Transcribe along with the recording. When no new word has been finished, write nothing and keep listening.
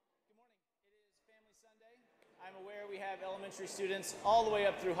Sunday. I'm aware we have elementary students all the way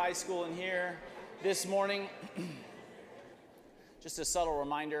up through high school in here this morning. Just a subtle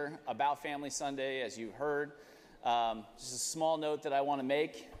reminder about Family Sunday, as you heard. Just a small note that I want to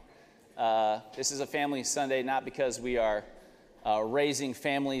make. This is a Family Sunday not because we are raising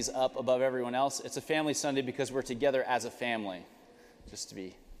families up above everyone else. It's a Family Sunday because we're together as a family, just to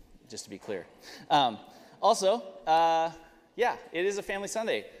be clear. Yeah, it is a Family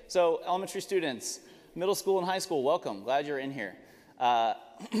Sunday. So elementary students, middle school and high school, welcome. Glad you're in here. Our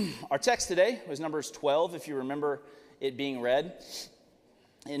text today was Numbers 12, if you remember it being read.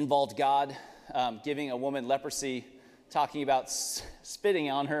 It involved God giving a woman leprosy, talking about spitting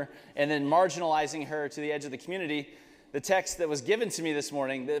on her, and then marginalizing her to the edge of the community. The text that was given to me this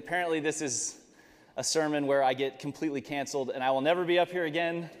morning, apparently this is a sermon where I get completely canceled and I will never be up here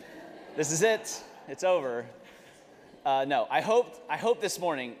again. This is it. It's over. No, I hope this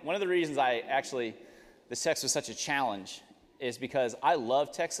morning, one of the reasons this text was such a challenge is because I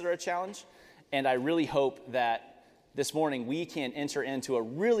love texts that are a challenge, and I really hope that this morning we can enter into a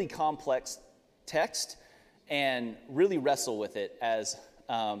really complex text and really wrestle with it as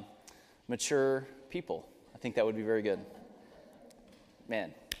mature people. I think that would be very good.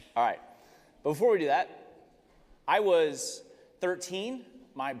 Man, all right. But before we do that, I was 13.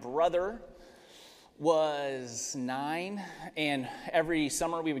 My brother was 9, and every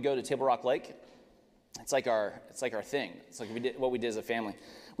summer we would go to Table Rock Lake. It's like our thing. It's like what we did as a family.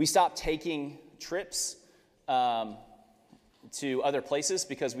 We stopped taking trips to other places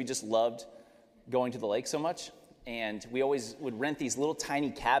because we just loved going to the lake so much, and we always would rent these little tiny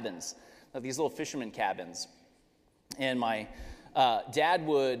cabins, like these little fisherman cabins. And my dad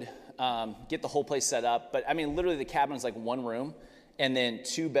would get the whole place set up, but I mean, literally the cabin is like one room, and then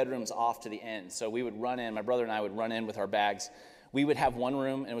 2 bedrooms off to the end. So we would run in, my brother and I would run in with our bags. We would have one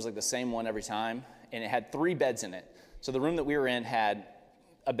room, and it was like the same one every time, and it had 3 beds in it. So the room that we were in had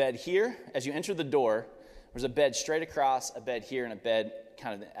a bed here. As you entered the door, there was a bed straight across, a bed here, and a bed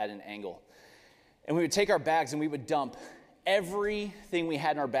kind of at an angle. And we would take our bags, and we would dump everything we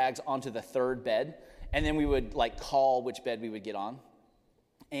had in our bags onto the 3rd bed, and then we would like call which bed we would get on.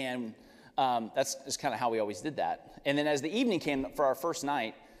 And that's just kind of how we always did that. And then as the evening came for our first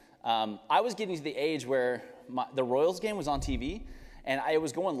night, I was getting to the age where the Royals game was on TV, and I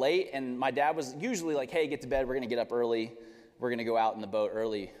was going late, and my dad was usually like, hey, get to bed, we're going to get up early, we're going to go out in the boat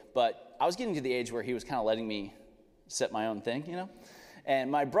early. But I was getting to the age where he was kind of letting me set my own thing, you know? And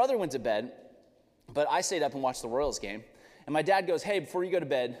my brother went to bed, but I stayed up and watched the Royals game. And my dad goes, hey, before you go to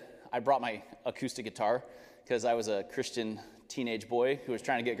bed, I brought my acoustic guitar because I was a Christian teenage boy who was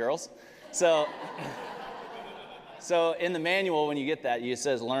trying to get girls. So in the manual, when you get that, it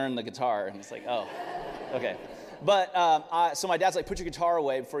says learn the guitar. And it's like, oh, okay. But so my dad's like, put your guitar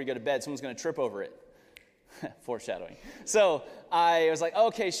away before you go to bed. Someone's going to trip over it. Foreshadowing. So I was like,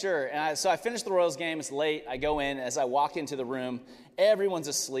 okay, sure. And so I finished the Royals game. It's late. I go in. As I walk into the room, everyone's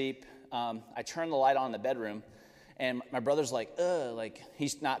asleep. I turn the light on in the bedroom. And my brother's like,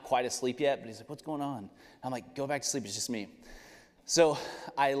 he's not quite asleep yet. But he's like, what's going on? I'm like, go back to sleep. It's just me. So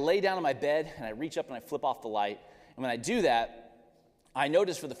I lay down on my bed, and I reach up and I flip off the light. And when I do that, I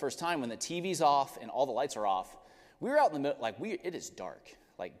notice for the first time when the TV's off and all the lights are off, we were out in the middle, it is dark,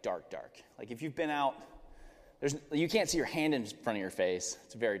 like dark. Like if you've been out, you can't see your hand in front of your face.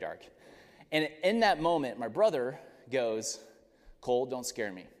 It's very dark. And in that moment, my brother goes, Cole, don't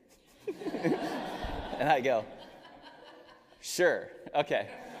scare me. And I go, sure, okay.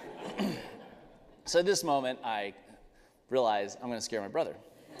 So at this moment, I realize I'm going to scare my brother.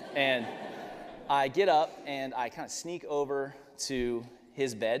 And I get up and I kind of sneak over to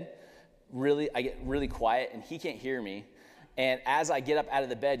his bed. I get really quiet and he can't hear me. And as I get up out of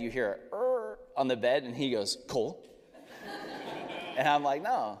the bed, you hear on the bed and he goes, Cole. And I'm like,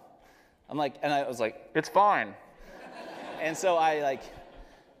 no. And I was like, it's fine. And so I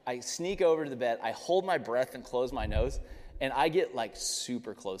sneak over to the bed. I hold my breath and close my nose. And I get like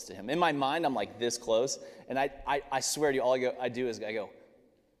super close to him. In my mind, I'm like this close. And I swear to you, all I do is I go,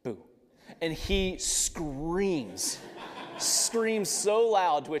 boo. And he screams so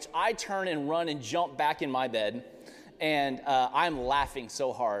loud, to which I turn and run and jump back in my bed. And I'm laughing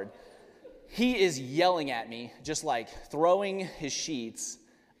so hard. He is yelling at me, just like throwing his sheets.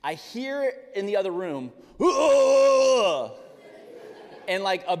 I hear in the other room, Aah! And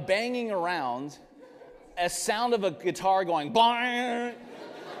like a banging around, a sound of a guitar going, bang,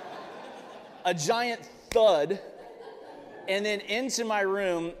 a giant thud, and then into my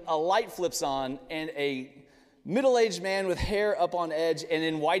room, a light flips on, and a middle-aged man with hair up on edge and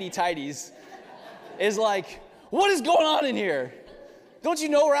in whitey-tighties is like, what is going on in here? don't you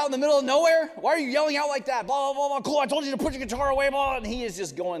know we're out in the middle of nowhere? Why are you yelling out like that? Blah, blah, blah, blah. Cool, I told you to put your guitar away, blah. And he is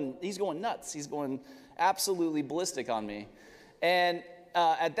just he's going nuts. He's going absolutely ballistic on me. And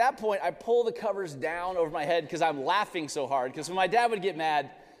at that point, I pull the covers down over my head because I'm laughing so hard. Because when my dad would get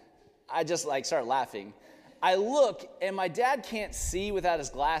mad, I just start laughing. I look, and my dad can't see without his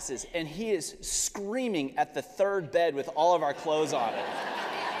glasses, and he is screaming at the third bed with all of our clothes on it.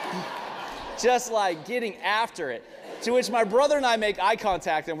 Just getting after it. To which my brother and I make eye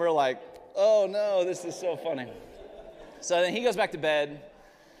contact, and we're like, oh no, this is so funny. So then he goes back to bed.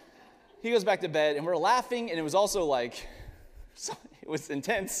 And we're laughing, and it was also it was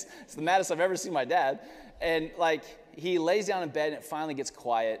intense. It's the maddest I've ever seen my dad. And he lays down in bed, and it finally gets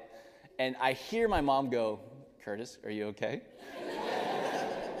quiet. And I hear my mom go, Curtis, are you okay?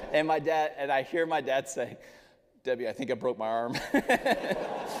 And I hear my dad say, Debbie, I think I broke my arm. I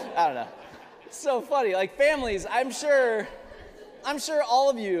don't know. It's so funny. Families, I'm sure all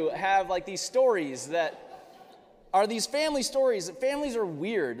of you have these stories that are these family stories. Families are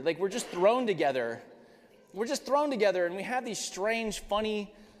weird. We're just thrown together. And we have these strange,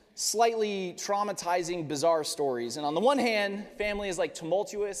 funny, slightly traumatizing, bizarre stories. And on the one hand, family is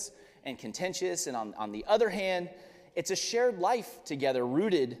tumultuous and contentious, and on the other hand, it's a shared life together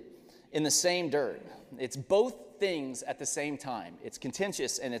rooted in the same dirt. It's both things at the same time. It's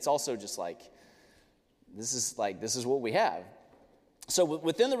contentious, and it's also just this is what we have. So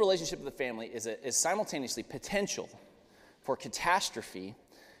within the relationship of the family is simultaneously potential for catastrophe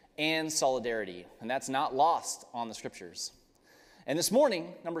and solidarity, and that's not lost on the scriptures. And this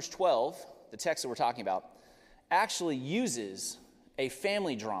morning, Numbers 12, the text that we're talking about, actually uses a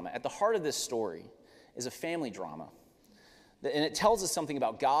family drama. At the heart of this story is a family drama. And it tells us something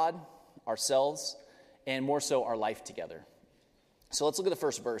about God, ourselves, and more so our life together. So let's look at the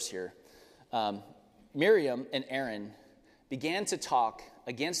first verse here. Miriam and Aaron began to talk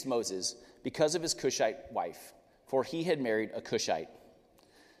against Moses because of his Cushite wife, for he had married a Cushite.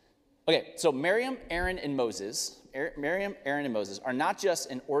 Okay, so Miriam, Aaron, and Moses are not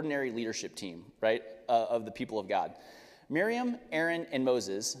just an ordinary leadership team, right, of the people of God. Miriam, Aaron, and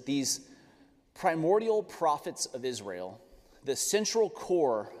Moses, these primordial prophets of Israel, the central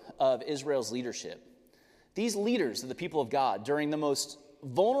core of Israel's leadership, these leaders of the people of God during the most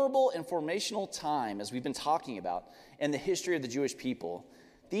vulnerable and formational time, as we've been talking about, in the history of the Jewish people,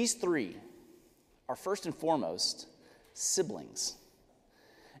 these three are first and foremost siblings.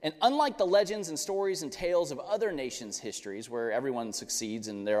 And unlike the legends and stories and tales of other nations' histories where everyone succeeds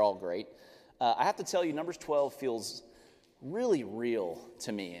and they're all great, I have to tell you, Numbers 12 feels really real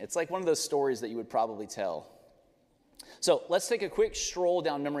to me. It's like one of those stories that you would probably tell. So let's take a quick stroll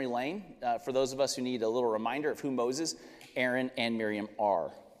down memory lane for those of us who need a little reminder of who Moses, Aaron, and Miriam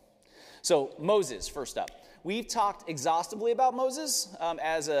are. So Moses, first up. We've talked exhaustively about Moses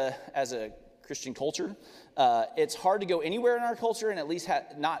as a Christian culture. It's hard to go anywhere in our culture and at least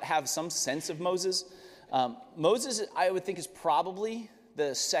not have some sense of Moses. Moses, I would think, is probably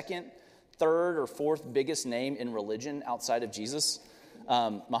the second, third, or fourth biggest name in religion outside of Jesus.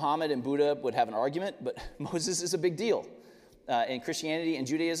 Muhammad and Buddha would have an argument, but Moses is a big deal in Christianity and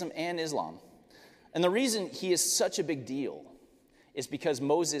Judaism and Islam. And the reason he is such a big deal is because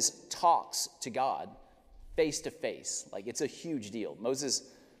Moses talks to God face to face. It's a huge deal. Moses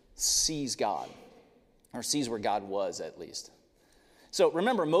sees God, or sees where God was at least. So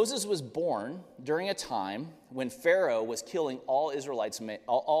remember, Moses was born during a time when Pharaoh was killing all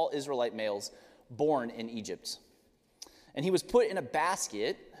Israelite males born in Egypt. And he was put in a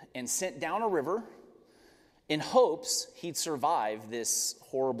basket and sent down a river in hopes he'd survive this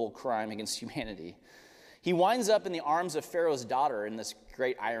horrible crime against humanity. He winds up in the arms of Pharaoh's daughter, in this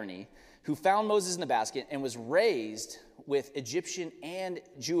great irony, who found Moses in the basket and was raised with Egyptian and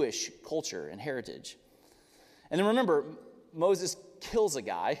Jewish culture and heritage. And then remember, Moses kills a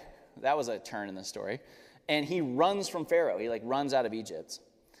guy. That was a turn in the story. And he runs from Pharaoh. He runs out of Egypt.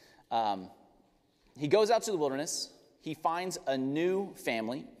 He goes out to the wilderness. He finds a new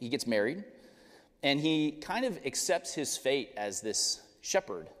family. He gets married. And he kind of accepts his fate as this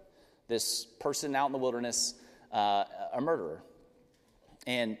shepherd, this person out in the wilderness, a murderer.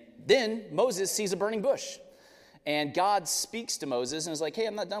 And then Moses sees a burning bush. And God speaks to Moses and is like, hey,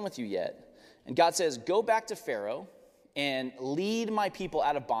 I'm not done with you yet. And God says, go back to Pharaoh and lead my people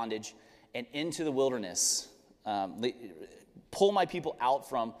out of bondage and into the wilderness. Pull my people out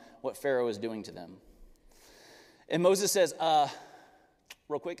from what Pharaoh is doing to them. And Moses says,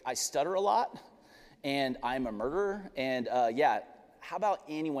 real quick, I stutter a lot, and I'm a murderer, and how about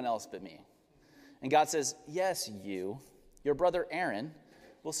anyone else but me? And God says, yes, your brother Aaron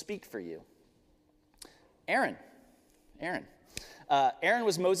will speak for you. Aaron. Aaron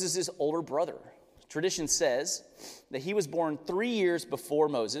was Moses' older brother. Tradition says that he was born 3 years before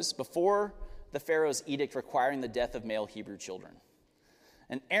Moses, before the Pharaoh's edict requiring the death of male Hebrew children.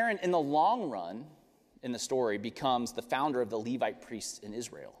 And Aaron, in the long run, in the story, becomes the founder of the Levite priests in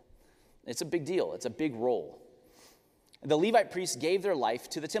Israel. It's a big deal. It's a big role. The Levite priests gave their life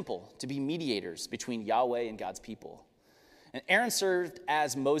to the temple to be mediators between Yahweh and God's people. And Aaron served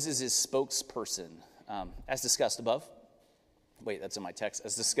as Moses' spokesperson, as discussed above. Wait, that's in my text.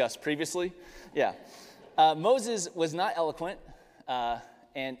 As discussed previously. Yeah. Moses was not eloquent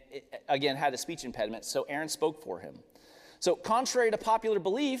and, again, had a speech impediment, so Aaron spoke for him. So contrary to popular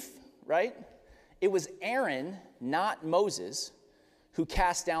belief, right, it was Aaron, not Moses, who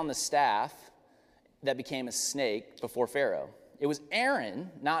cast down the staff that became a snake before Pharaoh. It was Aaron,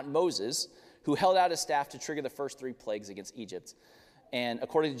 not Moses, who held out his staff to trigger the first 3 plagues against Egypt. And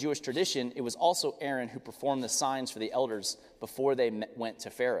according to Jewish tradition, it was also Aaron who performed the signs for the elders before they went to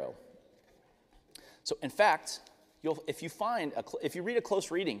Pharaoh. So, in fact, if you read a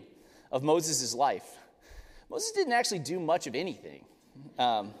close reading of Moses' life, Moses didn't actually do much of anything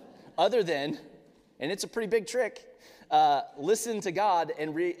other than, and it's a pretty big trick, listen to God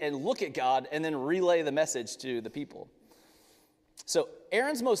and look at God and then relay the message to the people. So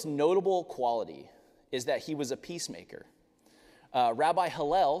Aaron's most notable quality is that he was a peacemaker. Rabbi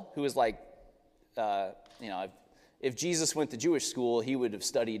Hillel, who was like, if Jesus went to Jewish school, he would have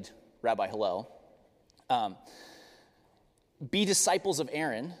studied Rabbi Hillel. Be disciples of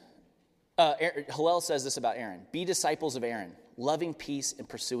Aaron. Hillel says this about Aaron. Be disciples of Aaron, loving peace and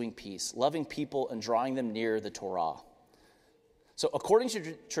pursuing peace, loving people and drawing them near the Torah. So according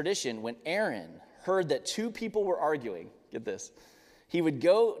to tradition, when Aaron heard that 2 people were arguing, get this, he would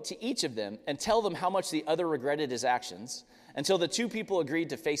go to each of them and tell them how much the other regretted his actions until the 2 people agreed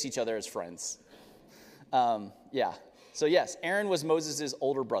to face each other as friends. So yes, Aaron was Moses'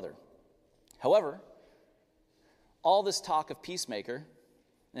 older brother. However, all this talk of peacemaker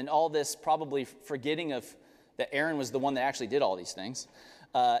and all this probably forgetting of that Aaron was the one that actually did all these things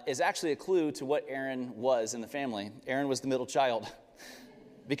is actually a clue to what Aaron was in the family. Aaron was the middle child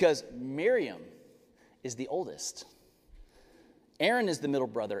because Miriam is the oldest. Aaron is the middle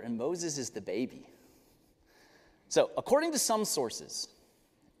brother and Moses is the baby. So according to some sources,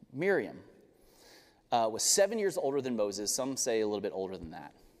 Miriam was 7 years older than Moses. Some say a little bit older than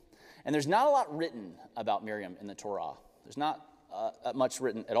that. And there's not a lot written about Miriam in the Torah. There's not much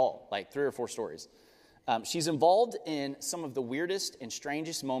written at all, like 3 or 4 stories. She's involved in some of the weirdest and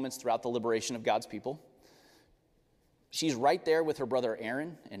strangest moments throughout the liberation of God's people. She's right there with her brother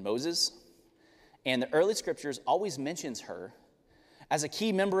Aaron and Moses. And the early scriptures always mentions her as a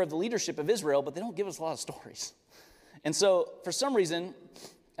key member of the leadership of Israel, but they don't give us a lot of stories. And so, for some reason,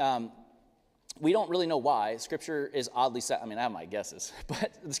 we don't really know why. Scripture is oddly silent. I have my guesses,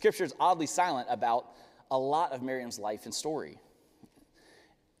 but the Scripture is oddly silent about a lot of Miriam's life and story.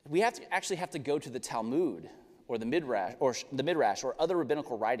 We have to go to the Talmud or the Midrash or other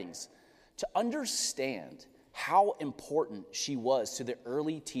rabbinical writings to understand how important she was to the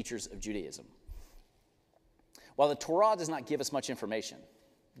early teachers of Judaism. While the Torah does not give us much information,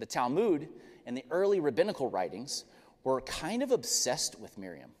 the Talmud and the early rabbinical writings were kind of obsessed with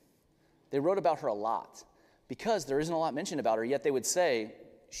Miriam. They wrote about her a lot because there isn't a lot mentioned about her, yet they would say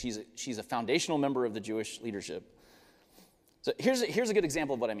she's a foundational member of the Jewish leadership. So here's a good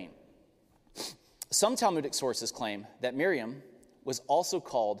example of what I mean. Some Talmudic sources claim that Miriam was also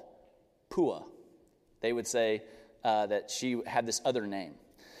called Puah. They would say that she had this other name.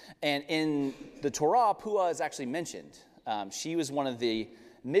 And in the Torah, Puah is actually mentioned. She was one of the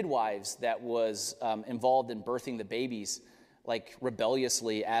midwives that was involved in birthing the babies, like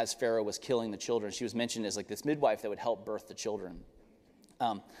rebelliously as Pharaoh was killing the children. She was mentioned as like this midwife that would help birth the children.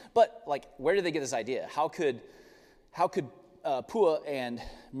 But like, where did they get this idea? How could Puah and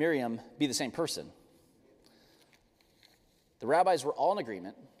Miriam be the same person? The rabbis were all in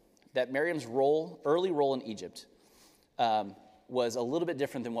agreement that Miriam's early role in Egypt, was a little bit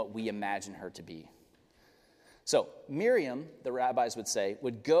different than what we imagine her to be. So Miriam, the rabbis would say,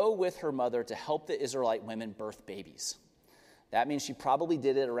 would go with her mother to help the Israelite women birth babies. That means she probably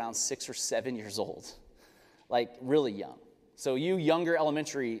did it around 6 or 7 years old, like really young. So you younger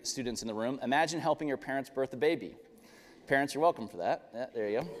elementary students in the room, imagine helping your parents birth a baby. Parents, you're welcome for that. Yeah, there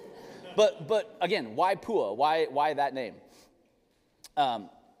you go. But again, why Puah? Why that name?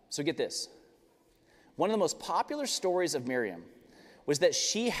 So get this. One of the most popular stories of Miriam was that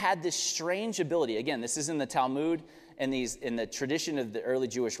she had this strange ability. Again, this is in the Talmud and in the tradition of the early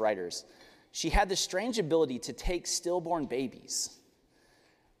Jewish writers. She had this strange ability to take stillborn babies,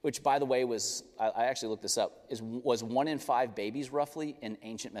 which, by the way, I actually looked this up, was 1 in 5 babies, roughly, in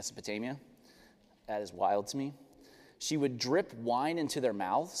ancient Mesopotamia. That is wild to me. She would drip wine into their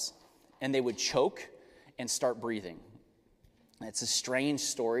mouths, and they would choke and start breathing. It's a strange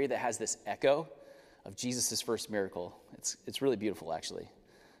story that has this echo of Jesus' first miracle. It's really beautiful, actually.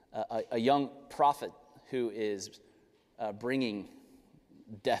 A young prophet who is bringing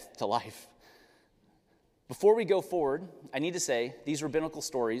death to life. Before we go forward, I need to say these rabbinical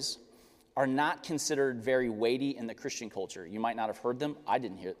stories are not considered very weighty in the Christian culture. You might not have heard them. I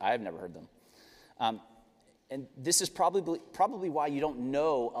have never heard them. And this is probably why you don't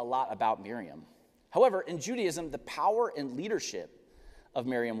know a lot about Miriam. However, in Judaism, the power and leadership of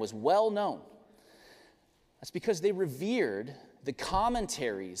Miriam was well known. That's because they revered the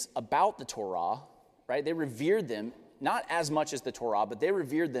commentaries about the Torah, right? They revered them, not as much as the Torah, but they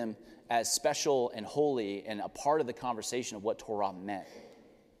revered them as special and holy and a part of the conversation of what Torah meant.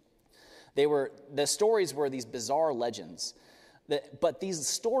 The stories were these bizarre legends. But these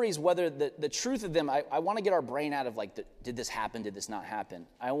stories, whether the truth of them, I want to get our brain out of did this happen, did this not happen?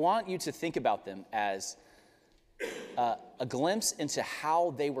 I want you to think about them as a glimpse into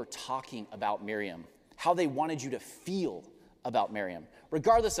how they were talking about Miriam, how they wanted you to feel about Miriam,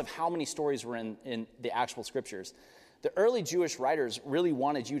 regardless of how many stories were in the actual scriptures. The early Jewish writers really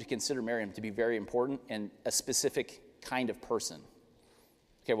wanted you to consider Miriam to be very important and a specific kind of person.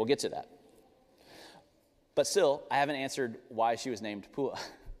 Okay, we'll get to that. But still, I haven't answered why she was named Puah.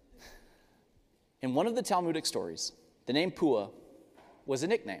 In one of the Talmudic stories, the name Puah was a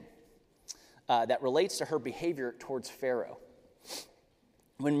nickname that relates to her behavior towards Pharaoh.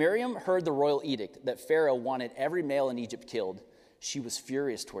 When Miriam heard the royal edict that Pharaoh wanted every male in Egypt killed, she was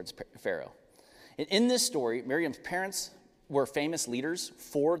furious towards Pharaoh. And in this story, Miriam's parents were famous leaders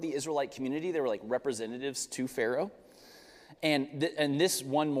for the Israelite community. They were like representatives to Pharaoh. And this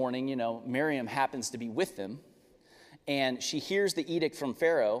one morning, Miriam happens to be with them, and she hears the edict from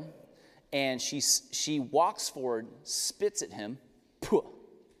Pharaoh, and she walks forward, spits at him, Puah,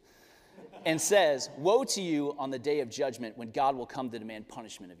 and says, "Woe to you on the day of judgment when God will come to demand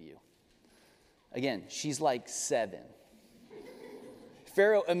punishment of you." Again, she's like 7.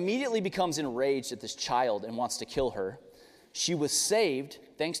 Pharaoh immediately becomes enraged at this child and wants to kill her. She was saved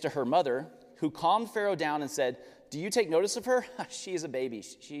thanks to her mother, who calmed Pharaoh down and said, "Do you take notice of her? She is a baby.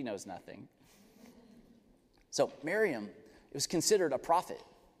 She knows nothing." So Miriam was considered a prophet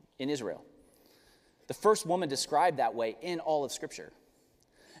in Israel. The first woman described that way in all of Scripture.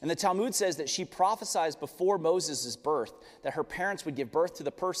 And the Talmud says that she prophesied before Moses' birth that her parents would give birth to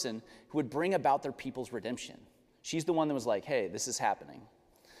the person who would bring about their people's redemption. She's the one that was like, "Hey, this is happening.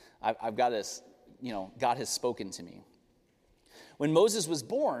 I've got this, God has spoken to me." When Moses was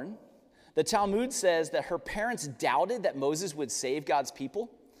born, the Talmud says that her parents doubted that Moses would save God's people.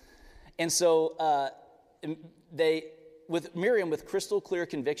 And so they, with Miriam, with crystal clear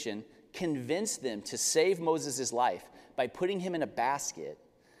conviction, convinced them to save Moses' life by putting him in a basket.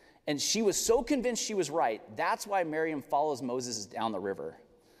 And she was so convinced she was right, that's why Miriam follows Moses down the river.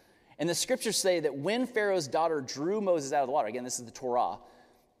 And the scriptures say that when Pharaoh's daughter drew Moses out of the water, again, this is the Torah,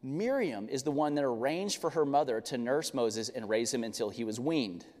 Miriam is the one that arranged for her mother to nurse Moses and raise him until he was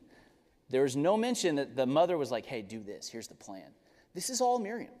weaned. There is no mention that the mother was like, "Hey, do this. Here's the plan." This is all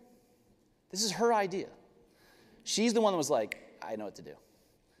Miriam. This is her idea. She's the one that was like, "I know what to do."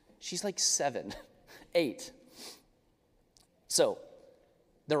 She's like 7, 8. So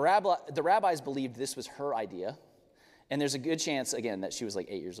the rabbis believed this was her idea, and there's a good chance, again, that she was like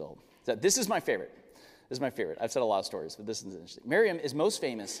 8 years old. So this is my favorite. I've said a lot of stories, but this is interesting. Miriam is most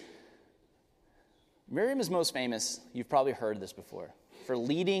famous. You've probably heard this before, for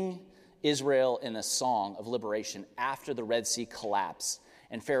leading Israel in a song of liberation after the Red Sea collapsed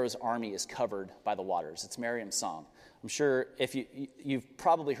and Pharaoh's army is covered by the waters. It's Miriam's song. I'm sure if you've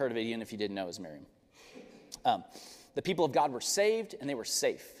probably heard of it, even if you didn't know it was Miriam. The people of God were saved and they were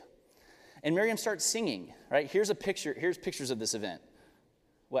safe. And Miriam starts singing, right? Here's pictures of this event.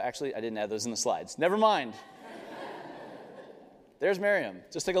 Well, actually, I didn't add those in the slides. Never mind. There's Miriam.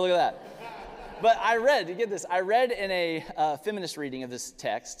 Just take a look at that. But I read in a feminist reading of this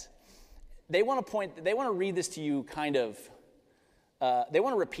text, they want to read this to you kind of, they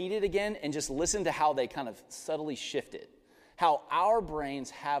want to repeat it again and just listen to how they kind of subtly shift it. How our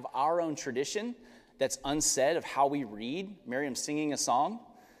brains have our own tradition that's unsaid of how we read Miriam singing a song.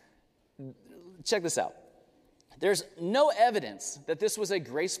 Check this out. There's no evidence that this was a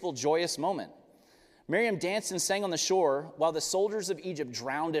graceful, joyous moment. Miriam danced and sang on the shore while the soldiers of Egypt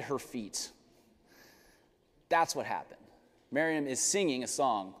drowned at her feet. That's what happened. Miriam is singing a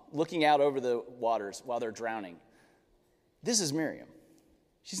song, looking out over the waters while they're drowning. This is Miriam.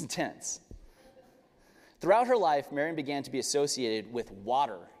 She's intense. Throughout her life, Miriam began to be associated with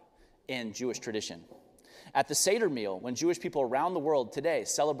water in Jewish tradition. At the Seder meal, when Jewish people around the world today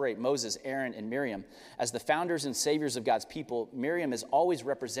celebrate Moses, Aaron, and Miriam as the founders and saviors of God's people, Miriam is always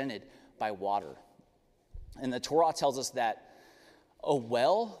represented by water. And the Torah tells us that a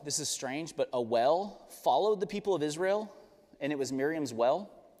well, this is strange, but a well followed the people of Israel, and it was Miriam's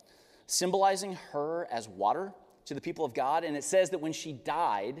well, symbolizing her as water to the people of God. And it says that when she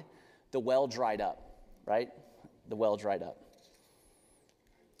died, the well dried up, right? The well dried up.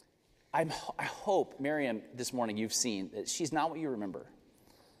 I hope, Miriam, this morning you've seen that she's not what you remember.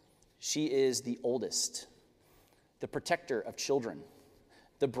 She is the oldest, the protector of children,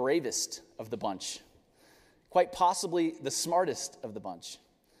 the bravest of the bunch, quite possibly the smartest of the bunch,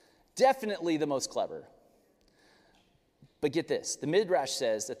 definitely the most clever. But get this, the Midrash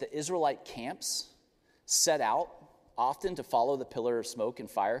says that the Israelite camps set out often to follow the pillar of smoke and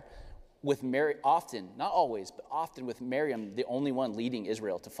fire, with Mary, often, not always, but often with Miriam, the only one leading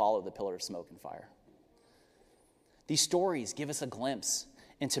Israel to follow the pillar of smoke and fire. These stories give us a glimpse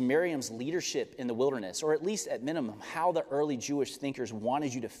into Miriam's leadership in the wilderness, or at least at minimum, how the early Jewish thinkers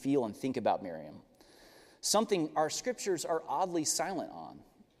wanted you to feel and think about Miriam. Something our scriptures are oddly silent on.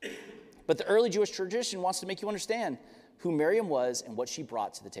 But the early Jewish tradition wants to make you understand who Miriam was and what she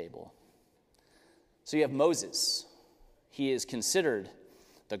brought to the table. So you have Moses. He is considered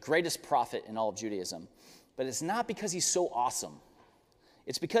the greatest prophet in all of Judaism. But it's not because he's so awesome.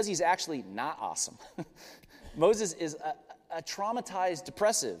 It's because he's actually not awesome. Moses is a traumatized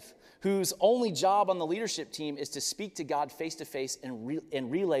depressive whose only job on the leadership team is to speak to God face to face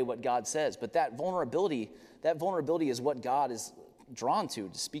and relay what God says. But that vulnerability is what God is drawn to.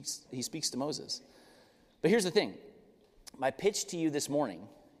 He speaks to Moses. But here's the thing. My pitch to you this morning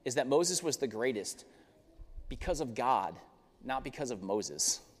is that Moses was the greatest because of God, not because of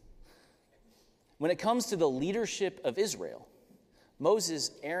Moses. When it comes to the leadership of Israel, Moses,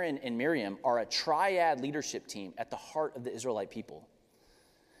 Aaron, and Miriam are a triad leadership team at the heart of the Israelite people.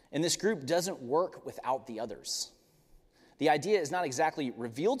 And this group doesn't work without the others. The idea is not exactly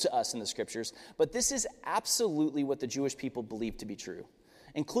revealed to us in the scriptures, but this is absolutely what the Jewish people believed to be true,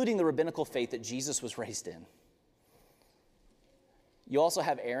 including the rabbinical faith that Jesus was raised in. You also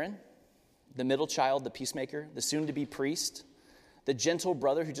have Aaron, the middle child, the peacemaker, the soon-to-be priest, the gentle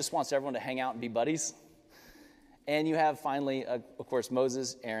brother who just wants everyone to hang out and be buddies. And you have finally, of course,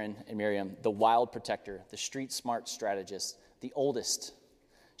 Moses, Aaron, and Miriam, the wild protector, the street-smart strategist, the oldest.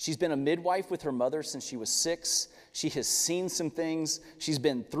 She's been a midwife with her mother since she was 6. She has seen some things. She's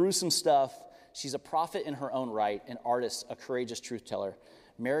been through some stuff. She's a prophet in her own right, an artist, a courageous truth teller.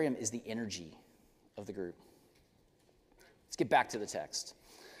 Miriam is the energy of the group. Let's get back to the text.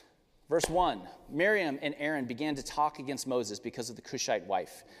 Verse 1, Miriam and Aaron began to talk against Moses because of the Cushite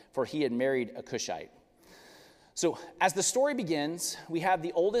wife, for he had married a Cushite. So as the story begins, we have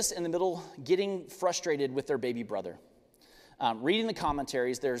the oldest and the middle getting frustrated with their baby brother. Reading the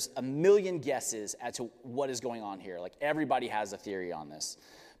commentaries, there's a million guesses as to what is going on here. Like, everybody has a theory on this.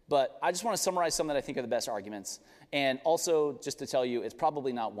 But I just want to summarize some that I think are the best arguments. And also, just to tell you, it's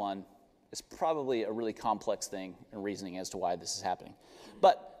probably not one. It's probably a really complex thing and reasoning as to why this is happening.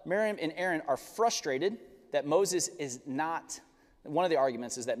 But Miriam and Aaron are frustrated that Moses is not, one of the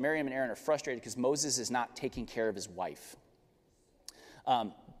arguments is that Miriam and Aaron are frustrated because Moses is not taking care of his wife.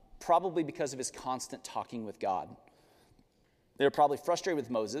 Probably because of his constant talking with God. They're probably frustrated with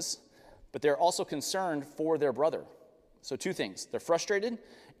Moses, but they're also concerned for their brother. So 2 things. They're frustrated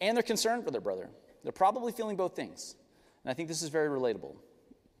and they're concerned for their brother. They're probably feeling both things. And I think this is very relatable.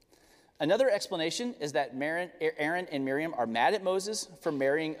 Another explanation is that Aaron and Miriam are mad at Moses for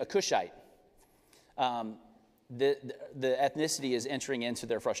marrying a Cushite. The ethnicity is entering into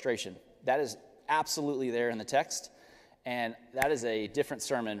their frustration. That is absolutely there in the text, and that is a different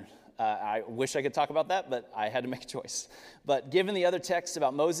sermon. I wish I could talk about that, but I had to make a choice. But given the other texts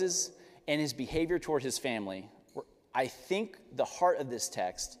about Moses and his behavior toward his family, I think the heart of this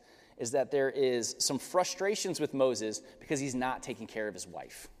text is that there is some frustrations with Moses because he's not taking care of his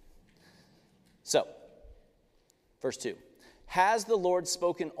wife. So, verse 2. Has the Lord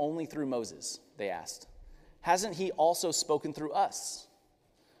spoken only through Moses? They asked. Hasn't he also spoken through us?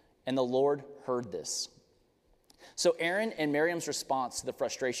 And the Lord heard this. So Aaron and Miriam's response to the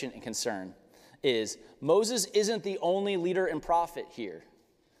frustration and concern is, Moses isn't the only leader and prophet here.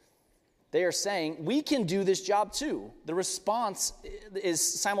 They are saying, we can do this job too. The response is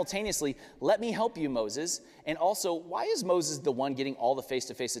simultaneously, let me help you, Moses. And also, why is Moses the one getting all the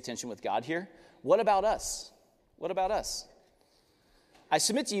face-to-face attention with God here? What about us? What about us? I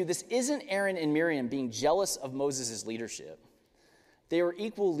submit to you, this isn't Aaron and Miriam being jealous of Moses' leadership. They were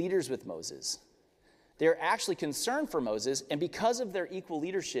equal leaders with Moses. They're actually concerned for Moses, and because of their equal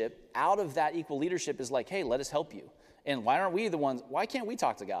leadership, out of that equal leadership is like, hey, let us help you. And why aren't we the ones, why can't we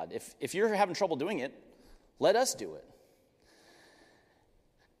talk to God? If you're having trouble doing it, let us do it.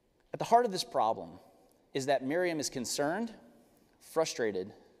 At the heart of this problem is that Miriam is concerned,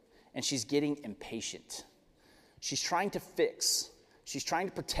 frustrated, and she's getting impatient. She's trying to fix. She's trying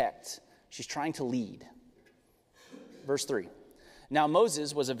to protect. She's trying to lead. Verse 3. Now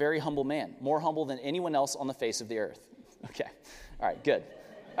Moses was a very humble man, more humble than anyone else on the face of the earth. Okay. All right, good.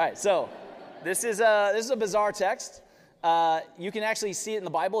 All right, so this is a bizarre text. You can actually see it in the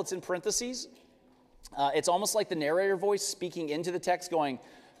Bible. It's in parentheses. It's almost like the narrator voice speaking into the text going,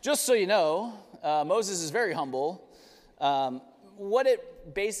 just so you know, Moses is very humble. What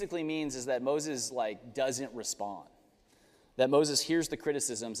it basically means is that Moses doesn't respond. That Moses hears the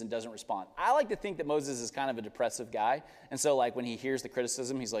criticisms and doesn't respond. I like to think that Moses is kind of a depressive guy. And so when he hears the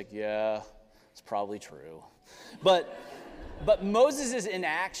criticism, he's like, yeah, it's probably true. But Moses'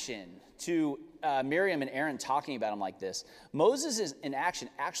 inaction to Miriam and Aaron talking about him like this, Moses' inaction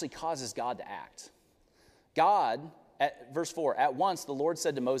actually causes God to act. God, at verse 4, at once the Lord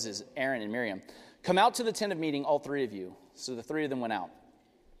said to Moses, Aaron, and Miriam, come out to the tent of meeting, all three of you. So the three of them went out.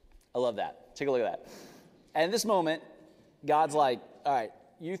 I love that. Take a look at that. And in this moment, God's like, all right,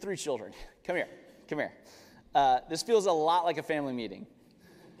 you three children, come here. This feels a lot like a family meeting.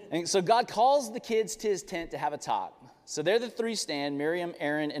 And so God calls the kids to his tent to have a talk. So there the three stand, Miriam,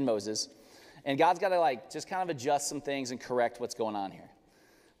 Aaron, and Moses. And God's got to just kind of adjust some things and correct what's going on here.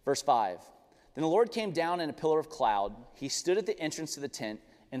 Verse 5. Then the Lord came down in a pillar of cloud. He stood at the entrance to the tent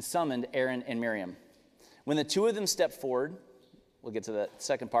and summoned Aaron and Miriam. When the two of them stepped forward, we'll get to the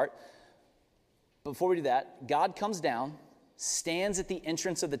second part. Before we do that, God comes down, stands at the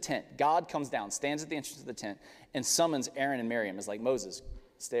entrance of the tent. God comes down, stands at the entrance of the tent, and summons Aaron and Miriam. It's like, Moses,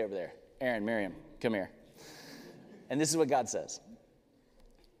 stay over there. Aaron, Miriam, come here. And this is what God says.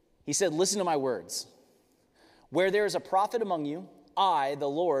 He said, listen to my words. Where there is a prophet among you, I, the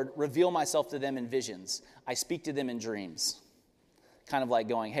Lord, reveal myself to them in visions. I speak to them in dreams. Kind of like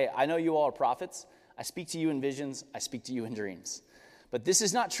going, hey, I know you all are prophets. I speak to you in visions. I speak to you in dreams. But this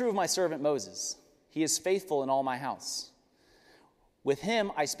is not true of my servant Moses. He is faithful in all my house. With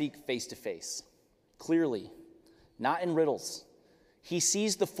him I speak face to face, clearly, not in riddles. He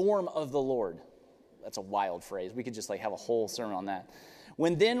sees the form of the Lord. That's a wild phrase. We could just have a whole sermon on that.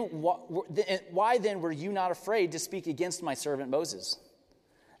 Why then were you not afraid to speak against my servant Moses?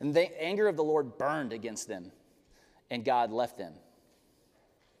 And the anger of the Lord burned against them, and God left them.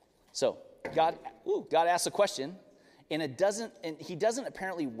 So God asks a question, and he doesn't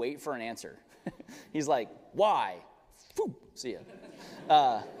apparently wait for an answer. He's like, why? See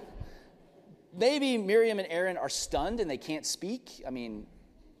ya. Maybe Miriam and Aaron are stunned and they can't speak. I mean,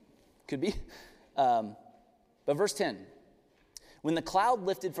 could be. But verse 10. When the cloud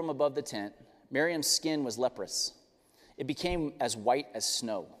lifted from above the tent, Miriam's skin was leprous. It became as white as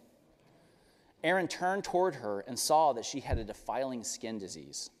snow. Aaron turned toward her and saw that she had a defiling skin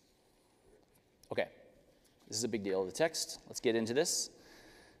disease. Okay, this is a big deal. The text, let's get into this.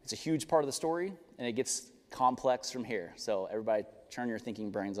 It's a huge part of the story, and it gets complex from here. So everybody turn your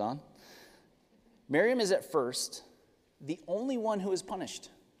thinking brains on. Miriam is at first the only one who is punished.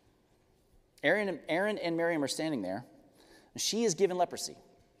 Aaron and Miriam are standing there. She is given leprosy.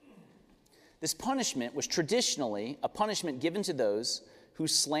 This punishment was traditionally a punishment given to those who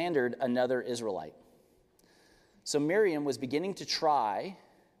slandered another Israelite. So Miriam was beginning to try.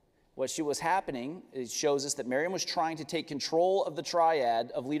 What was happening, it shows us that Miriam was trying to take control of the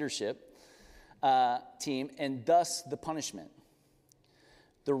triad of leadership team, and thus the punishment.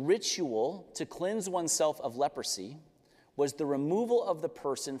 The ritual to cleanse oneself of leprosy was the removal of the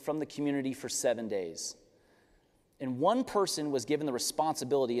person from the community for 7 days. And one person was given the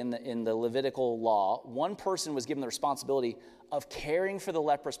responsibility in the Levitical law, one person was given the responsibility of caring for the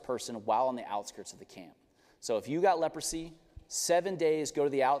leprous person while on the outskirts of the camp. So if you got leprosy, 7 days, go to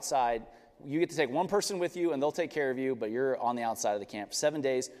the outside. You get to take one person with you, and they'll take care of you, but you're on the outside of the camp. 7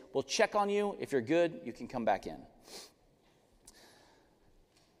 days. We'll check on you. If you're good, you can come back in.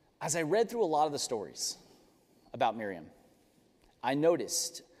 As I read through a lot of the stories about Miriam, I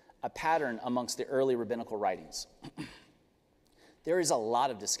noticed a pattern amongst the early rabbinical writings. There is a lot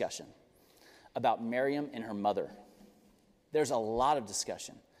of discussion about Miriam and her mother. There's a lot of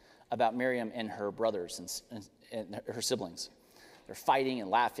discussion about Miriam and her brothers and her siblings. They're fighting and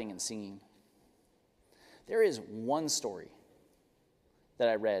laughing and singing. There is one story that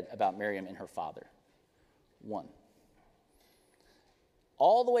I read about Miriam and her father. One.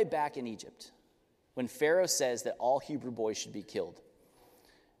 All the way back in Egypt, when Pharaoh says that all Hebrew boys should be killed,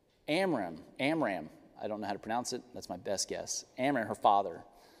 Amram, I don't know how to pronounce it. That's my best guess. Amram, her father,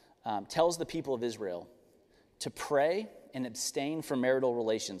 tells the people of Israel to pray and abstain from marital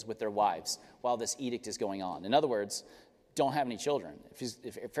relations with their wives while this edict is going on. In other words, don't have any children.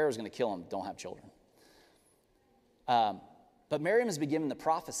 If Pharaoh's going to kill him, don't have children. But Miriam has been given the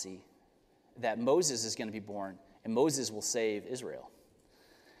prophecy that Moses is going to be born and Moses will save Israel.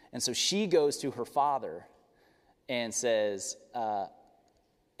 And so she goes to her father and says,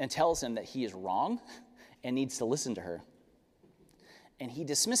 and tells him that he is wrong and needs to listen to her. And he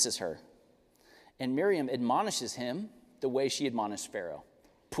dismisses her. And Miriam admonishes him the way she admonished Pharaoh.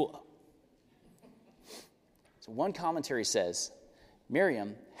 Puah. So one commentary says,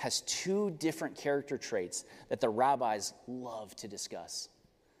 Miriam has two different character traits that the rabbis love to discuss.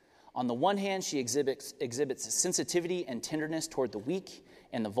 On the one hand, she exhibits sensitivity and tenderness toward the weak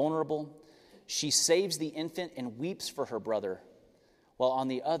and the vulnerable. She saves the infant and weeps for her brother, while on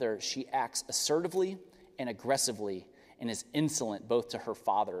the other, she acts assertively and aggressively and is insolent both to her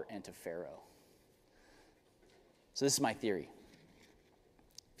father and to Pharaoh. So this is my theory,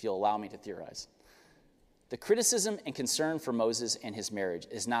 if you'll allow me to theorize. The criticism and concern for Moses and his marriage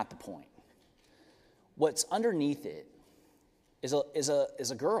is not the point. What's underneath it is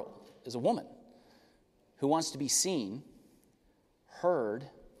a girl, is a woman who wants to be seen, heard,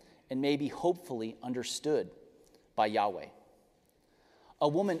 and maybe hopefully understood by Yahweh. A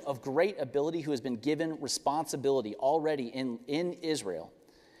woman of great ability who has been given responsibility already in Israel,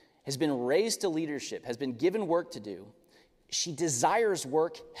 has been raised to leadership, has been given work to do. She desires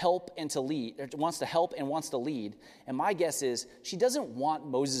work, help, and to lead, wants to help and wants to lead. And my guess is she doesn't want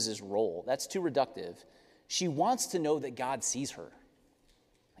Moses' role. That's too reductive. She wants to know that God sees her.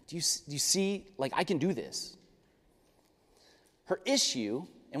 Do you see, I can do this? Her issue,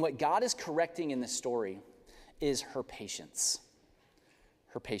 and what God is correcting in this story, is her patience.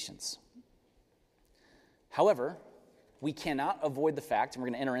 Her patience. However, we cannot avoid the fact, and we're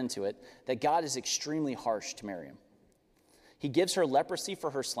going to enter into it, that God is extremely harsh to Miriam. He gives her leprosy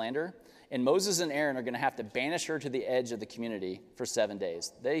for her slander, and Moses and Aaron are going to have to banish her to the edge of the community for 7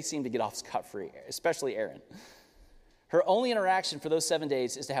 days. They seem to get off scot-free, especially Aaron. Her only interaction for those 7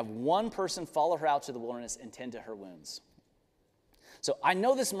 days is to have one person follow her out to the wilderness and tend to her wounds. So I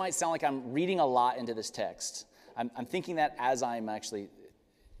know this might sound like I'm reading a lot into this text. I'm thinking that as I'm actually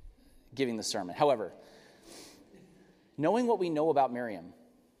giving the sermon. However, knowing what we know about Miriam,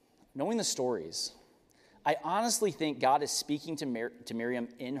 knowing the stories, I honestly think God is speaking to Miriam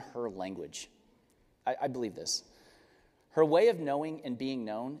in her language. I believe this. Her way of knowing and being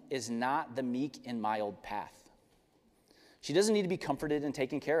known is not the meek and mild path. She doesn't need to be comforted and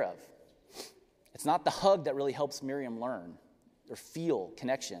taken care of. It's not the hug that really helps Miriam learn or feel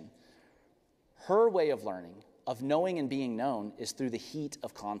connection. Her way of learning, of knowing and being known, is through the heat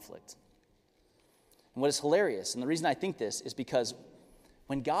of conflict. And what is hilarious, and the reason I think this, is because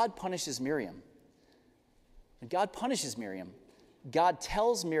when God punishes Miriam, God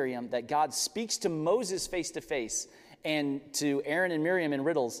tells Miriam that God speaks to Moses face to face and to Aaron and Miriam in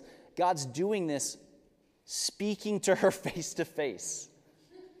riddles. God's doing this, speaking to her face to face.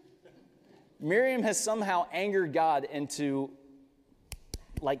 Miriam has somehow angered God into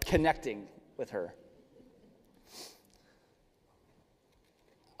connecting with her.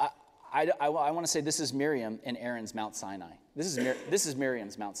 I want to say this is Miriam and Aaron's Mount Sinai. This is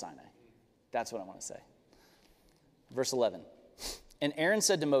Miriam's Mount Sinai. That's what I want to say. Verse 11. And Aaron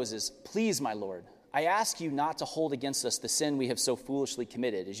said to Moses, "Please, my Lord, I ask you not to hold against us the sin we have so foolishly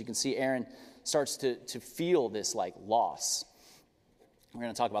committed." As you can see, Aaron starts to feel this loss. We're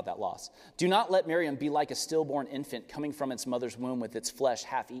going to talk about that loss. "Do not let Miriam be like a stillborn infant coming from its mother's womb with its flesh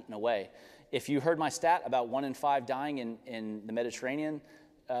half eaten away." If you heard my stat about 1 in 5 dying in the Mediterranean,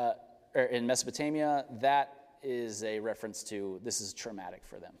 or in Mesopotamia, that is a reference to this is traumatic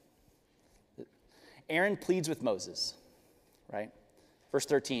for them. Aaron pleads with Moses, right? Verse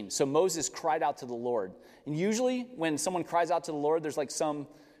 13, "So Moses cried out to the Lord." And usually when someone cries out to the Lord, there's some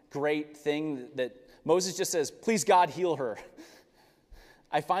great thing that Moses just says, "Please God, heal her."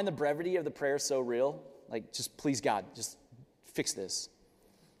 I find the brevity of the prayer so real. Just please God, just fix this.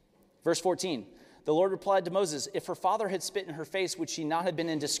 Verse 14, "The Lord replied to Moses, if her father had spit in her face, would she not have been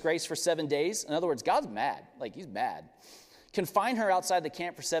in disgrace for 7 days?" In other words, God's mad. He's mad. "Confine her outside the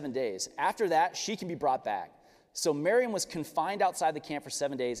camp for 7 days. After that, she can be brought back." So Miriam was confined outside the camp for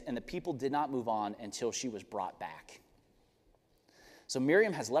 7 days, and the people did not move on until she was brought back. So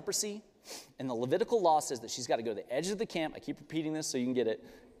Miriam has leprosy, and the Levitical law says that she's got to go to the edge of the camp. I keep repeating this so you can get it.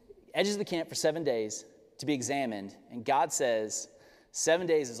 Edges of the camp for 7 days to be examined, and God says 7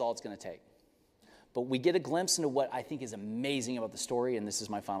 days is all it's going to take. But we get a glimpse into what I think is amazing about the story, and this is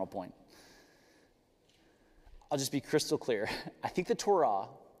my final point. I'll just be crystal clear. I think the Torah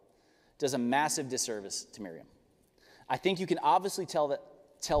does a massive disservice to Miriam. I think you can obviously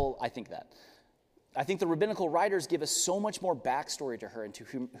tell I think that. I think the rabbinical writers give us so much more backstory to her and to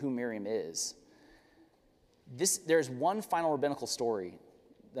who Miriam is. There's one final rabbinical story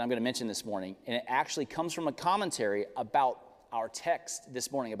that I'm going to mention this morning, and it actually comes from a commentary about our text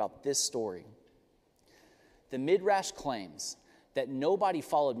this morning, about this story. The Midrash claims that nobody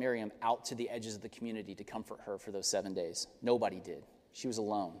followed Miriam out to the edges of the community to comfort her for those 7 days. Nobody did. She was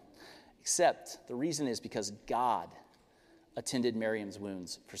alone. Except the reason is because God attended Miriam's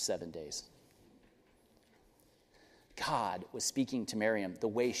wounds for 7 days. God was speaking to Miriam the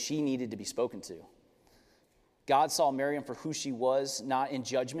way she needed to be spoken to. God saw Miriam for who she was, not in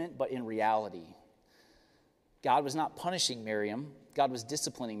judgment, but in reality. God was not punishing Miriam. God was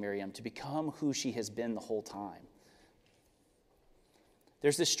disciplining Miriam to become who she has been the whole time.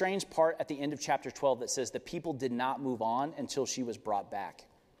 There's this strange part at the end of chapter 12 that says the people did not move on until she was brought back.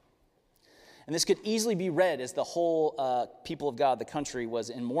 And this could easily be read as the whole people of God, the country, was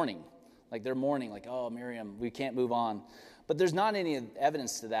in mourning. Like they're mourning, like, oh, Miriam, we can't move on. But there's not any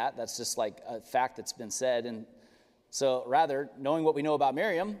evidence to that. That's just like a fact that's been said. And so rather, knowing what we know about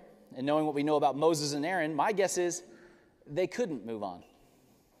Miriam and knowing what we know about Moses and Aaron, my guess is they couldn't move on.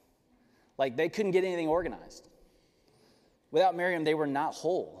 Like they couldn't get anything organized. Without Miriam, they were not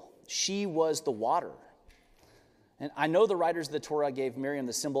whole. She was the water. And I know the writers of the Torah gave Miriam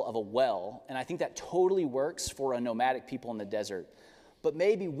the symbol of a well, and I think that totally works for a nomadic people in the desert. But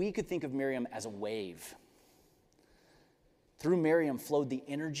maybe we could think of Miriam as a wave. Through Miriam flowed the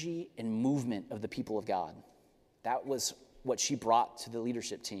energy and movement of the people of God. That was what she brought to the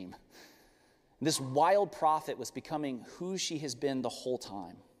leadership team. This wild prophet was becoming who she has been the whole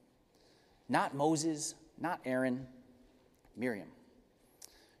time. Not Moses, not Aaron, Miriam.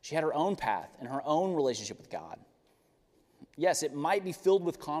 She had her own path and her own relationship with God. Yes, it might be filled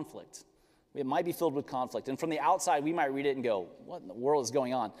with conflict. It might be filled with conflict. And from the outside, we might read it and go, what in the world is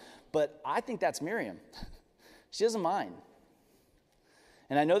going on? But I think that's Miriam. She doesn't mind.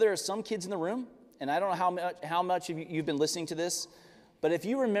 And I know there are some kids in the room, and I don't know how much of you've been listening to this, but if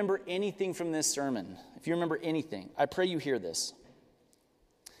you remember anything from this sermon, if you remember anything, I pray you hear this.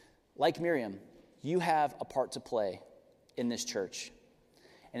 Like Miriam, you have a part to play in this church.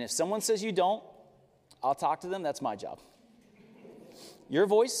 And if someone says you don't, I'll talk to them. That's my job. Your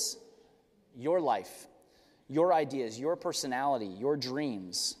voice, your life, your ideas, your personality, your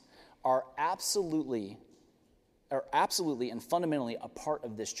dreams are absolutely and fundamentally a part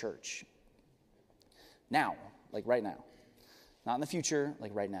of this church. Now, like right now. Not in the future,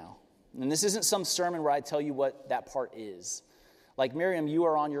 like right now. And this isn't some sermon where I tell you what that part is. Like Miriam, you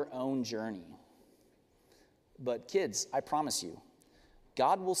are on your own journey. But kids, I promise you,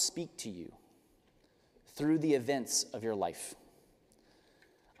 God will speak to you through the events of your life.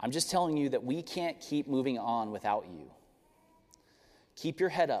 I'm just telling you that we can't keep moving on without you. Keep your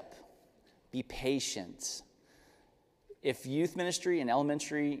head up. Be patient. If youth ministry and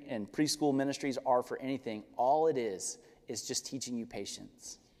elementary and preschool ministries are for anything, all it is just teaching you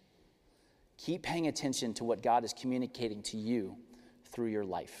patience. Keep paying attention to what God is communicating to you through your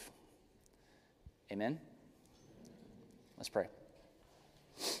life. Amen? Let's pray.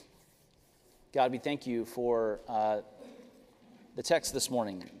 God, we thank you for the text this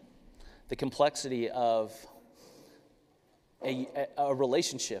morning, the complexity of a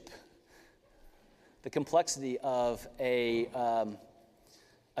relationship, the complexity of a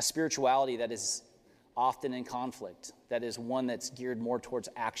spirituality that is often in conflict, that is one that's geared more towards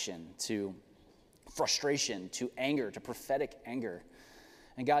action, to frustration, to anger, to prophetic anger.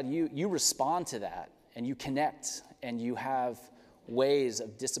 And God, you respond to that, and you connect, and you have ways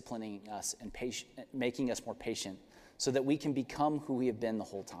of disciplining us and making us more patient so that we can become who we have been the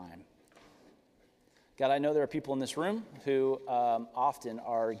whole time. God, I know there are people in this room who often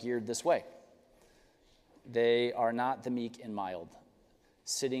are geared this way. They are not the meek and mild.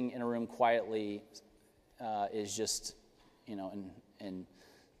 Sitting in a room quietly is just, and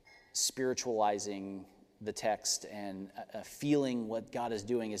spiritualizing the text and feeling what God is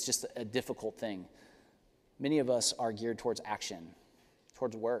doing is just a difficult thing. Many of us are geared towards action,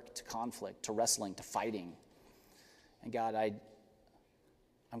 towards work, to conflict, to wrestling, to fighting. And God,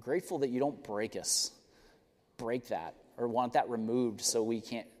 I'm grateful that you don't break that, or want that removed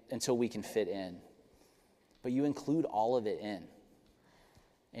until we can fit in. But you include all of it in.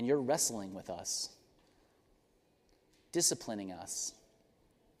 And you're wrestling with us, disciplining us,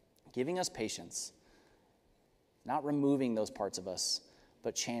 giving us patience, not removing those parts of us,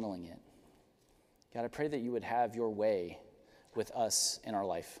 but channeling it. God, I pray that you would have your way with us in our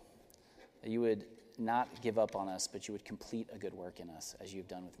life, that you would not give up on us, but you would complete a good work in us as you've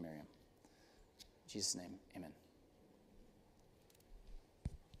done with Miriam. In Jesus' name, amen.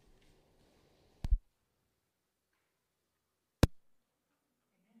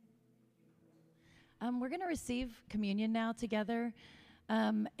 We're going to receive communion now together,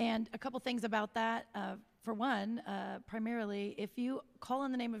 and a couple things about that. For one, primarily, if you call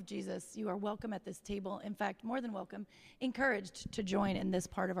on the name of Jesus, you are welcome at this table. In fact, more than welcome, encouraged to join in this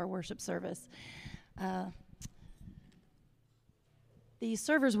part of our worship service. The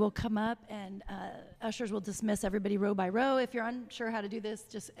servers will come up, and ushers will dismiss everybody row by row. If you're unsure how to do this,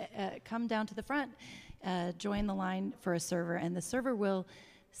 just come down to the front, join the line for a server, and the server will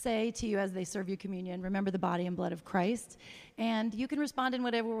say to you as they serve you communion, remember the body and blood of Christ. And you can respond in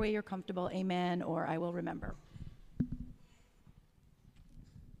whatever way you're comfortable, amen, or I will remember.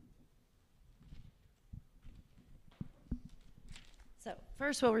 So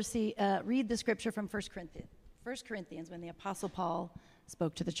first we'll read the scripture from 1 Corinthians when the Apostle Paul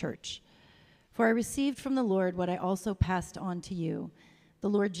spoke to the church. For I received from the Lord what I also passed on to you. The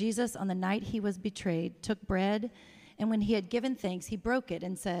Lord Jesus, on the night he was betrayed, took bread, and when he had given thanks, he broke it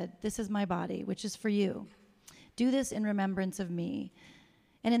and said, "This is my body, which is for you. Do this in remembrance of me."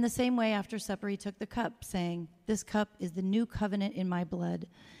 And in the same way, after supper, he took the cup, saying, "This cup is the new covenant in my blood.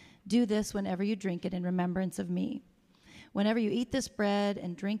 Do this whenever you drink it in remembrance of me. Whenever you eat this bread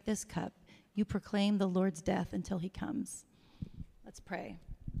and drink this cup, you proclaim the Lord's death until he comes." Let's pray.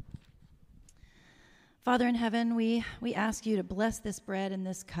 Father in heaven, we ask you to bless this bread and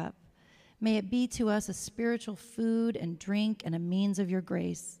this cup. May it be to us a spiritual food and drink and a means of your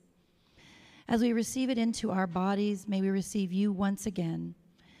grace. As we receive it into our bodies, may we receive you once again.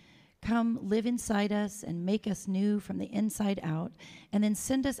 Come, live inside us and make us new from the inside out, and then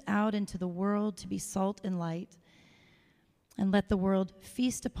send us out into the world to be salt and light. And let the world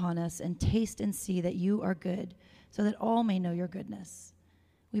feast upon us and taste and see that you are good, so that all may know your goodness.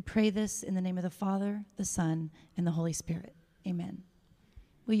 We pray this in the name of the Father, the Son, and the Holy Spirit. Amen.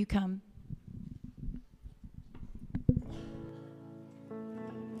 Will you come?